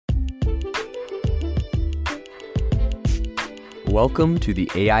Welcome to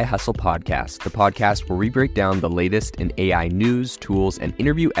the AI Hustle Podcast, the podcast where we break down the latest in AI news, tools, and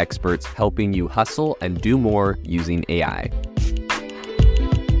interview experts helping you hustle and do more using AI.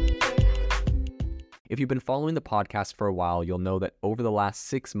 If you've been following the podcast for a while, you'll know that over the last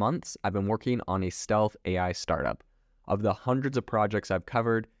 6 months, I've been working on a stealth AI startup. Of the hundreds of projects I've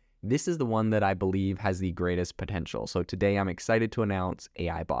covered, this is the one that I believe has the greatest potential. So today I'm excited to announce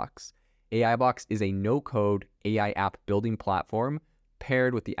AIBox. AIBox is a no-code AI app building platform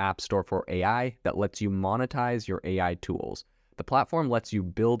paired with the App Store for AI that lets you monetize your AI tools. The platform lets you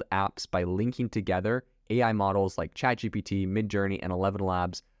build apps by linking together AI models like ChatGPT, Midjourney, and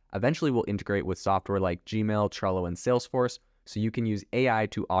ElevenLabs. Eventually will integrate with software like Gmail, Trello, and Salesforce, so you can use AI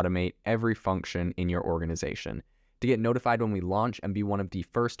to automate every function in your organization. To get notified when we launch and be one of the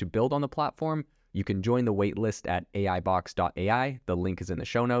first to build on the platform, you can join the waitlist at aibox.ai. The link is in the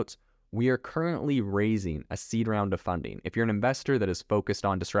show notes. We are currently raising a seed round of funding. If you're an investor that is focused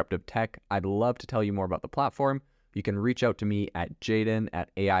on disruptive tech, I'd love to tell you more about the platform. You can reach out to me at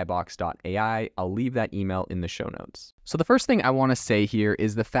jaden@aibox.ai. I'll leave that email in the show notes. So the first thing I want to say here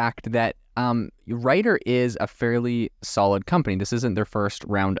is the fact that Writer is a fairly solid company. This isn't their first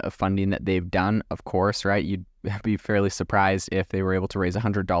round of funding that they've done, of course, right? You'd be fairly surprised if they were able to raise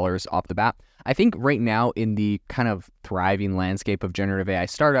 $100 off the bat. I think right now in the kind of thriving landscape of generative AI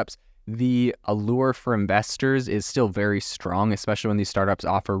startups, the allure for investors is still very strong, especially when these startups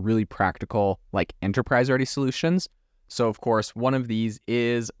offer really practical, like enterprise-ready solutions. So, of course, one of these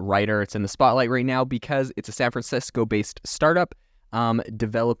is Writer. It's in the spotlight right now because it's a San Francisco-based startup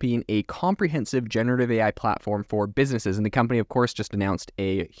developing a comprehensive generative AI platform for businesses. And the company, of course, just announced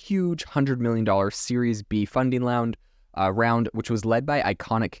a huge $100 million Series B funding round, which was led by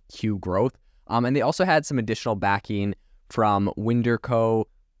Iconic Q Growth. And they also had some additional backing from Winderco,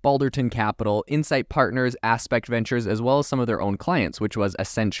 Balderton Capital, Insight Partners, Aspect Ventures, as well as some of their own clients, which was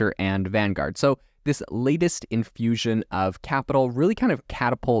Accenture and Vanguard. So this latest infusion of capital really kind of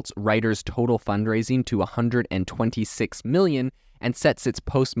catapults Writer's total fundraising to $126 million and sets its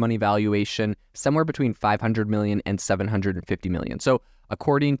post-money valuation somewhere between $500 million and $750 million. So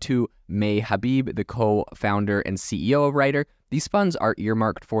according to May Habib, the co-founder and CEO of Writer, these funds are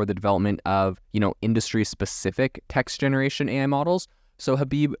earmarked for the development of, industry-specific text generation AI models. So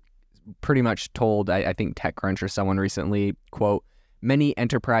Habib pretty much told, I think TechCrunch or someone recently, quote, "Many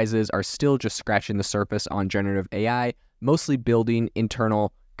enterprises are still just scratching the surface on generative AI, mostly building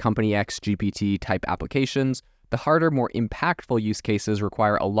internal company X GPT type applications. The harder, more impactful use cases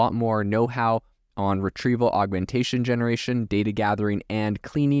require a lot more know-how on retrieval augmentation generation, data gathering and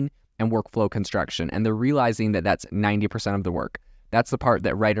cleaning, and workflow construction. And they're realizing that that's 90% of the work. That's the part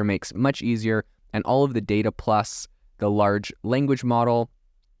that Writer makes much easier, and all of the data plus the large language model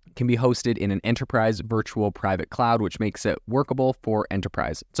can be hosted in an enterprise virtual private cloud, which makes it workable for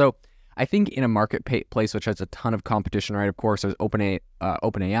enterprise." So I think in a marketplace which has a ton of competition, right? Of course, there's OpenAI,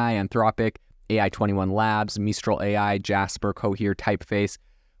 Anthropic, AI21 Labs, Mistral AI, Jasper, Cohere, Typeface.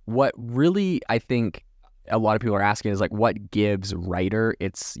 What really I think a lot of people are asking is what gives Writer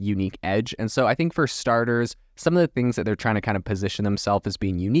its unique edge? And so I think for starters, some of the things that they're trying to kind of position themselves as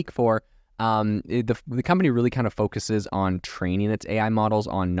being unique for, the company really kind of focuses on training its AI models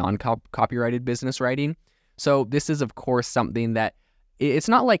on non-copyrighted business writing. So this is, of course, something that it's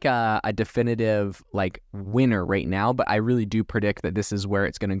not like a definitive winner right now, but I really do predict that this is where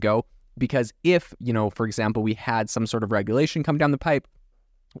it's going to go. Because if, for example, we had some sort of regulation come down the pipe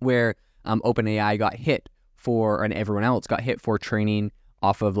where OpenAI got hit and everyone else got hit for training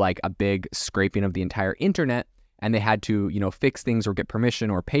off of a big scraping of the entire internet, and they had to, fix things or get permission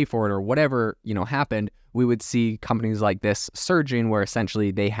or pay for it or whatever, happened, we would see companies like this surging where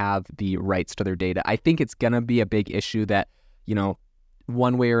essentially they have the rights to their data. I think it's going to be a big issue that,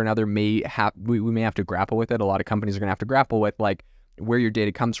 one way or another we may have to grapple with it. A lot of companies are going to have to grapple with where your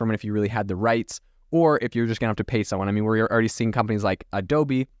data comes from and if you really had the rights, or if you're just going to have to pay someone. I mean, we're already seeing companies like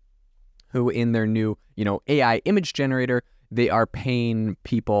Adobe, who in their new, AI image generator, they are paying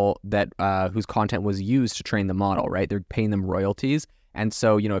people that whose content was used to train the model, right? They're paying them royalties. And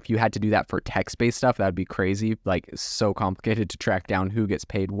so, if you had to do that for text-based stuff, that would be crazy, so complicated to track down who gets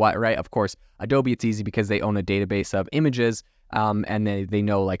paid what, right? Of course, Adobe, it's easy because they own a database of images, and they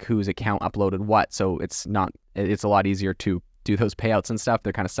know whose account uploaded what. So it's a lot easier to do those payouts and stuff.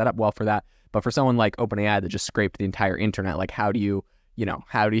 They're kind of set up well for that. But for someone like OpenAI that just scraped the entire internet, how do you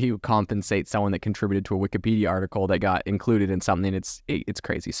compensate someone that contributed to a Wikipedia article that got included in something? It's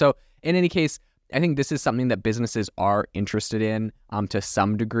crazy. So in any case, I think this is something that businesses are interested in to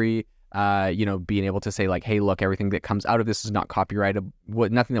some degree. being able to say like, hey, look, everything that comes out of this is not copyrighted.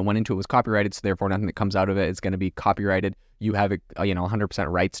 Nothing that went into it was copyrighted, so therefore nothing that comes out of it is going to be copyrighted. You have 100%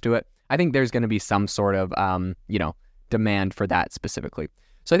 rights to it. I think there's going to be some sort of demand for that specifically.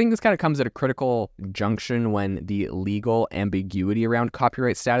 So I think this kind of comes at a critical junction when the legal ambiguity around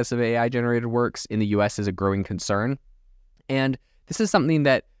copyright status of AI-generated works in the US is a growing concern. And this is something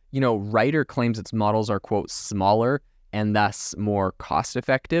that, Writer claims its models are, quote, smaller and thus more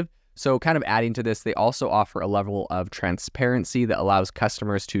cost-effective. So kind of adding to this, they also offer a level of transparency that allows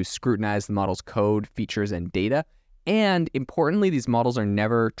customers to scrutinize the model's code, features, and data. And importantly, these models are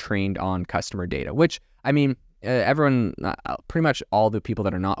never trained on customer data, which, everyone, pretty much all the people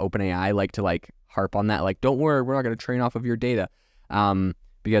that are not OpenAI like to harp on that. Like, don't worry, we're not going to train off of your data.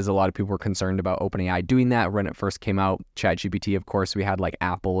 Because a lot of people were concerned about OpenAI doing that when it first came out. ChatGPT, of course, we had like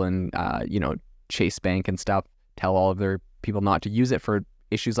Apple and, Chase Bank and stuff tell all of their people not to use it for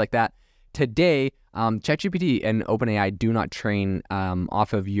issues like that. Today, ChatGPT and OpenAI do not train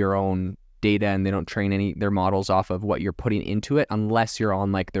off of your own data, and they don't train their models off of what you're putting into it unless you're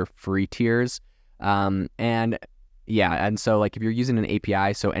on like their free tiers. And so if you're using an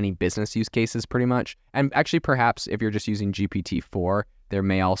API, so any business use cases pretty much, and actually perhaps if you're just using GPT-4, there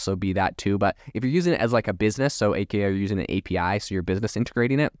may also be that too. But if you're using it as like a business, so aka you're using an API, so your business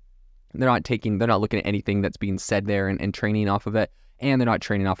integrating it, they're not looking at anything that's being said there and training off of it, and they're not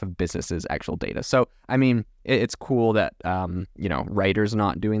training off of businesses' actual data. So, it's cool that, Writer's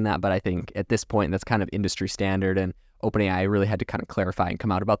not doing that, but I think at this point, that's kind of industry standard, and OpenAI really had to kind of clarify and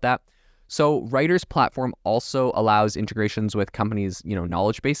come out about that. So Writer's platform also allows integrations with companies',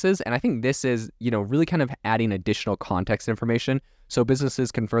 knowledge bases. And I think this is, really kind of adding additional context information. So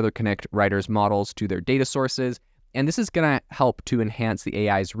businesses can further connect Writer's models to their data sources. And this is going to help to enhance the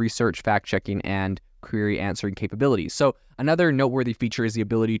AI's research, fact-checking, and query answering capabilities. So another noteworthy feature is the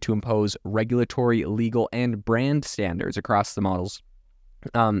ability to impose regulatory, legal, and brand standards across the models,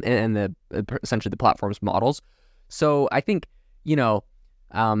 and essentially the platform's models. So I think,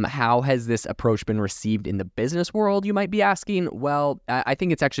 how has this approach been received in the business world, you might be asking? Well, I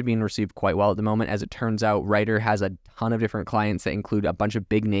think it's actually being received quite well at the moment. As it turns out, Writer has a ton of different clients that include a bunch of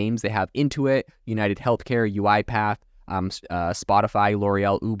big names. They have Intuit, United Healthcare, UiPath, Spotify,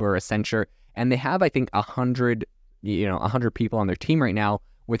 L'Oreal, Uber, Accenture, and they have, I think, 100 people on their team right now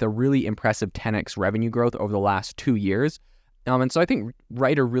with a really impressive 10x revenue growth over the last 2 years. And so I think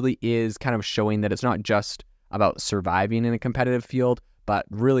Writer really is kind of showing that it's not just about surviving in a competitive field, but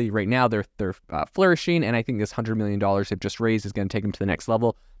really right now they're flourishing, and I think this $100 million they've just raised is going to take them to the next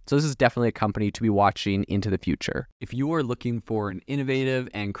level. So this is definitely a company to be watching into the future. If you are looking for an innovative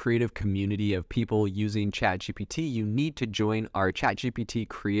and creative community of people using ChatGPT, you need to join our ChatGPT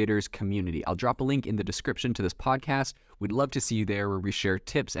creators community. I'll drop a link in the description to this podcast. We'd love to see you there, where we share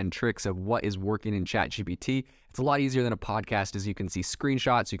tips and tricks of what is working in ChatGPT. It's a lot easier than a podcast, as you can see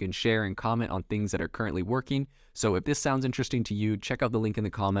screenshots, you can share and comment on things that are currently working. So if this sounds interesting to you, check out the link in the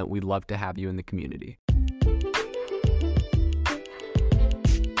comment. We'd love to have you in the community.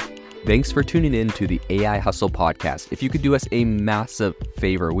 Thanks for tuning in to the AI Hustle podcast. If you could do us a massive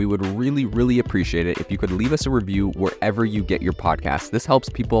favor, we would really, really appreciate it if you could leave us a review wherever you get your podcasts. This helps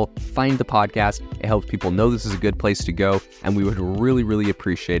people find the podcast. It helps people know this is a good place to go. And we would really, really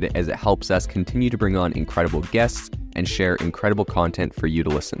appreciate it, as it helps us continue to bring on incredible guests and share incredible content for you to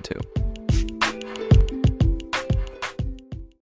listen to.